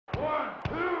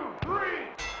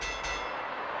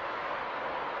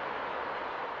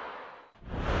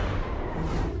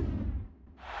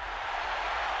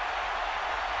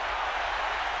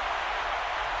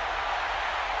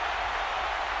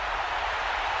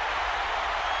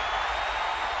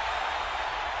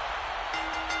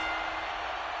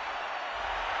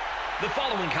The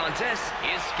following contest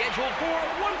is scheduled for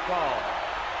one fall.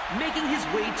 Making his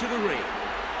way to the ring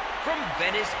from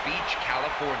Venice Beach,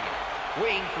 California,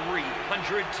 weighing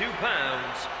 302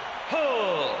 pounds,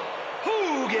 Hogan.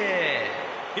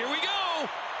 Here we go.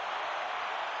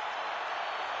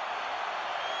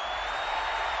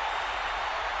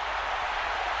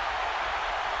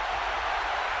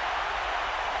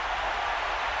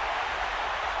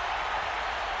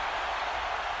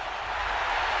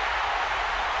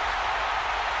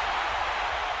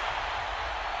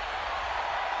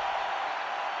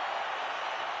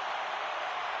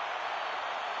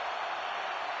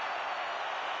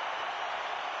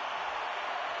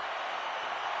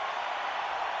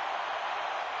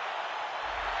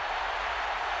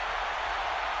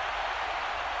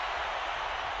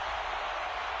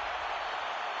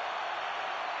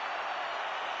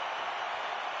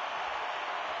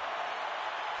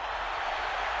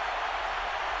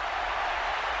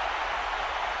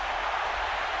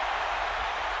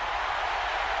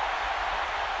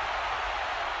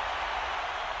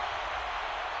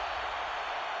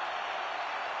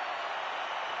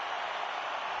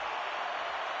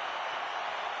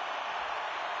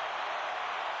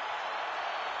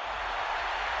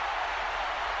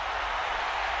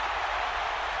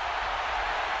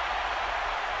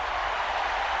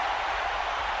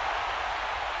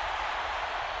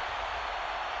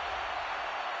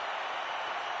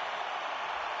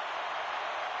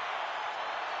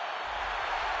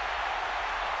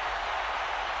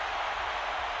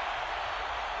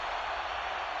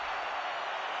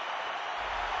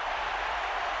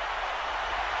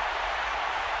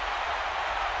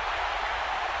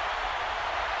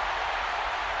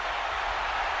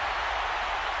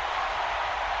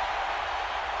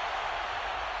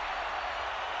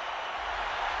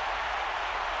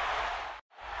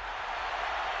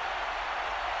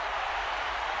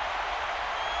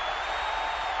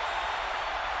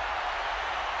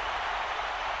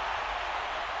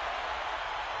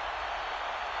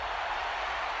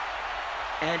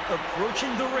 And approaching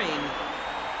the ring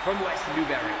from West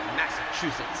Newbury,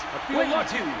 Massachusetts, weighing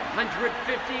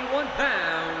 251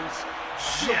 pounds,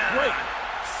 Cena!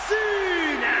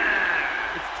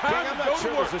 It's time to go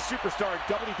to work. There's a superstar in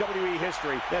WWE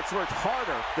history that's worked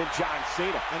harder than John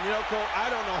Cena. And you know, Cole, I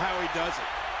don't know how he does it.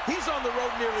 He's on the road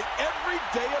nearly every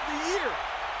day of the year.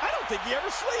 I don't think he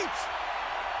ever sleeps.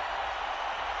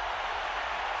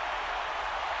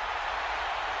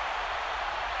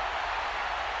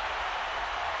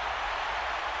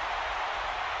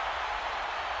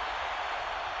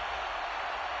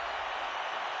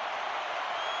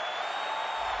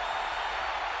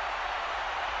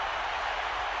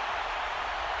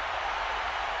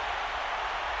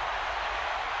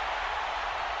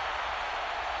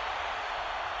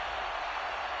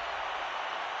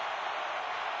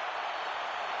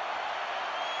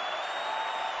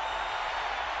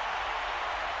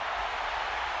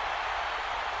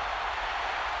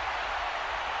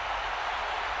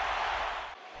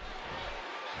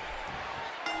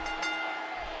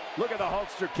 Look at the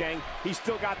Hulkster, King. He's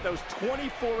still got those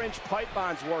 24-inch pipe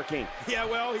bonds working. Yeah,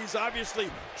 well, he's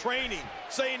obviously training,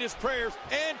 saying his prayers,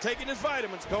 and taking his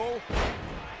vitamins, Cole.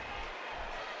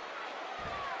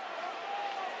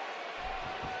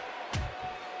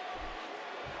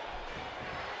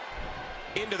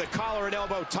 Into the collar and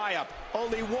elbow tie-up.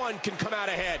 Only one can come out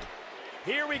ahead.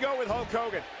 Here we go with Hulk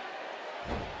Hogan.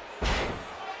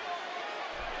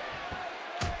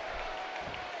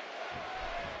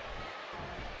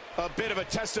 A bit of a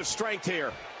test of strength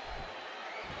here.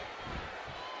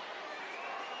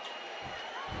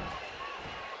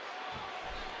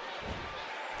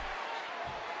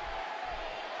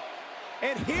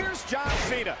 And here's John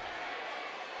Cena.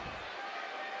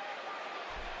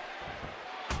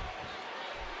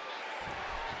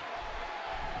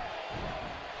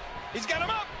 He's got him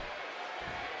up.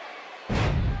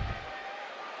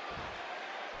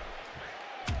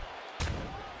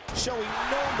 Showing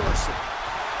no mercy.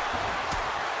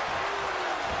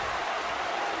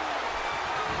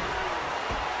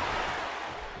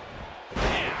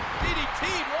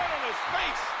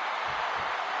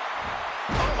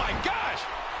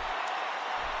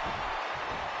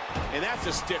 And that's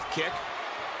a stiff kick.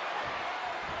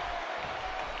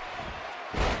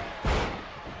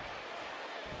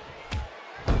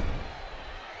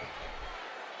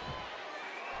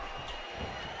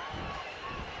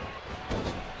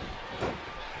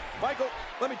 Michael,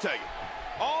 let me tell you,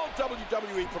 all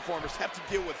WWE performers have to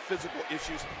deal with physical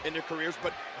issues in their careers,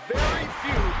 but Very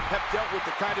few have dealt with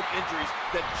the kind of injuries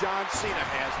that John Cena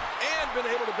has and been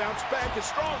able to bounce back as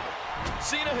stronger.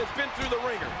 Cena has been through the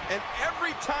ringer, and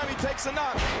every time he takes a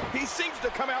knock, he seems to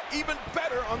come out even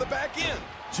better on the back end.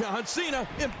 John Cena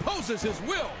imposes his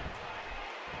will.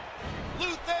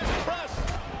 Luthez press.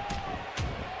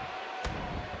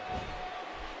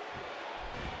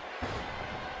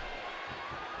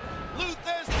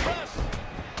 Luthez press.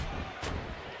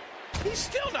 He's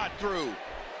still not through.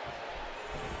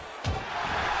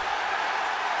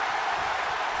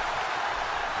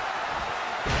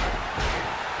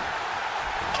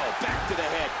 Back to the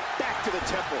head, back to the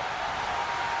temple.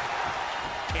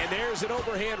 And there's an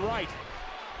overhand right.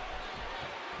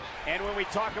 And when we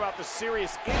talk about the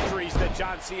serious injuries that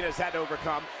John Cena has had to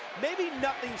overcome, maybe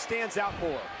nothing stands out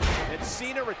more than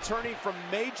Cena returning from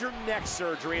major neck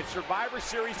surgery at Survivor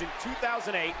Series in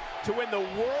 2008 to win the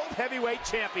World Heavyweight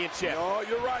Championship. No,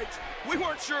 you're right. We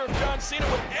weren't sure if John Cena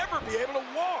would ever be able to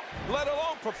walk, let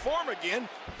alone perform again,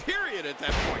 period, at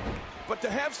that point. But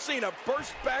to have Cena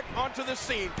burst back onto the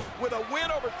scene with a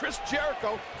win over Chris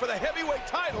Jericho for the heavyweight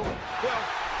title, well,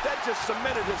 that just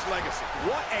cemented his legacy.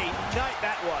 What a night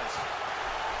that was.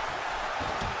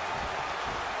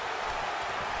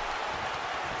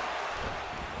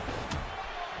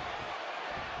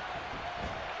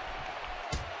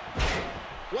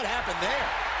 What happened there?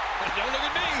 Don't look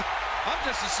at me. I'm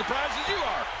just as surprised as you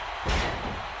are.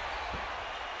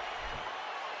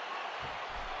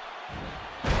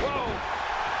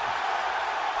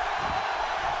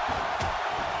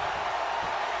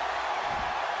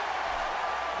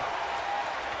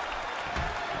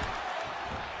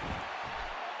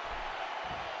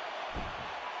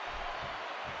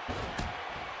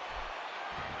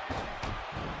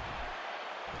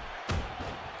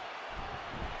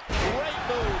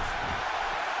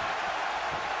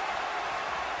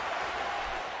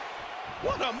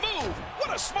 What a move!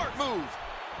 What a smart move!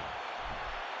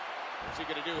 What's he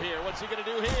going to do here? What's he going to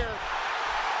do here?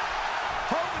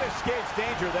 Hogan escapes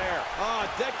danger there.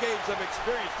 Decades of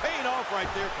experience paying off right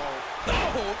there, Cole.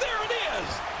 Oh, there it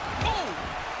is! Oh!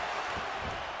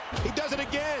 He does it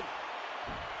again.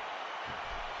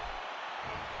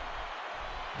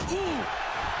 Ooh!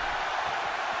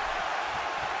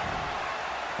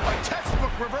 A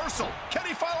textbook reversal. Can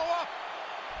he follow up?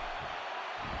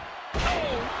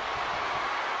 Oh!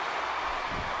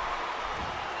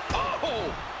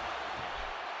 Oh!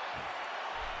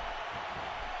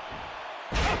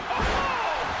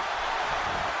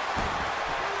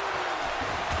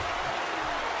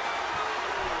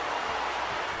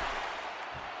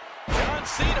 John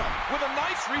Cena with a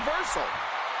nice reversal.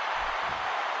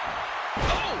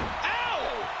 Oh! Ow!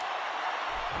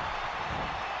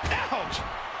 Ouch!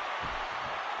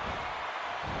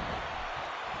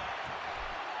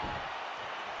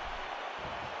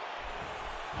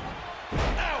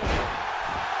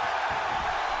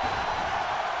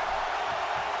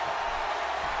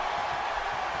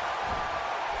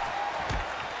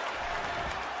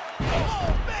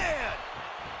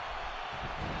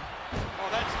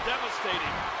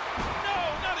 No,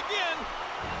 not again.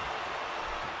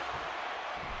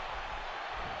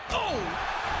 Oh!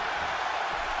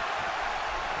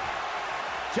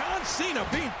 John Cena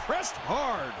being pressed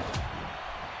hard.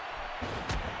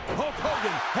 Hulk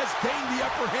Hogan has gained the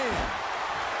upper hand.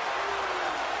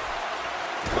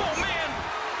 Oh, man!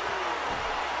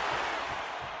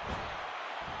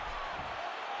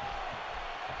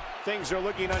 Things are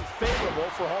looking unfavorable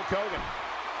for Hulk Hogan.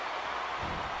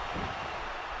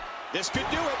 This could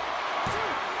do it.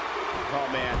 Oh,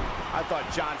 man. I thought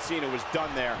John Cena was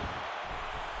done there.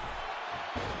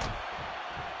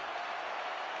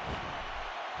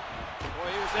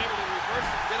 Boy, he was able to reverse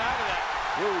and get out of that.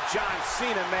 Ooh, John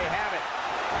Cena may have it.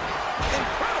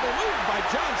 Incredible move by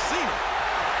John Cena.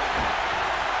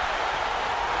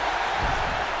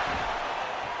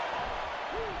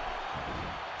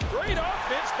 Great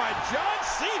offense by John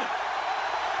Cena.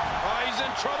 Oh, he's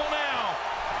in trouble now.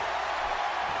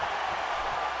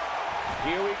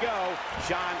 Here we go.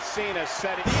 John Cena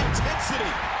setting the intensity.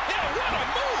 Yeah, what a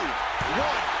move. 1,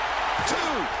 2,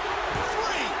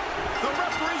 3. The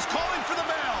referee's calling for the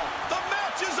bell. The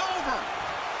match is over.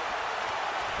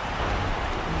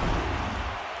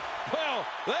 Well,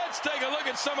 let's take a look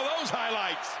at some of those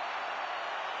highlights.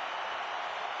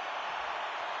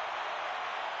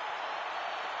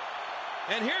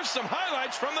 And here's some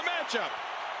highlights from the matchup.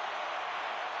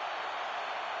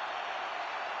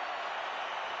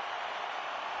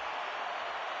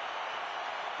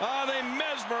 They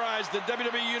mesmerized the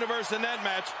WWE Universe in that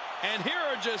match. And here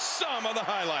are just some of the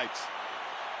highlights.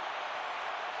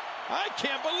 I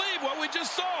can't believe what we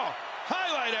just saw.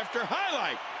 Highlight after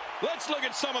highlight. Let's look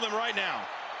at some of them right now.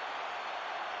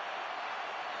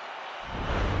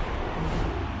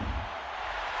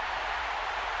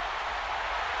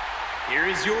 Here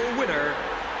is your winner,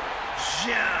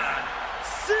 John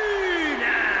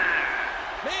Cena.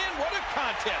 Man, what a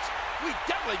contest. We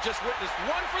definitely just witnessed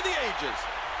one for the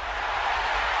ages.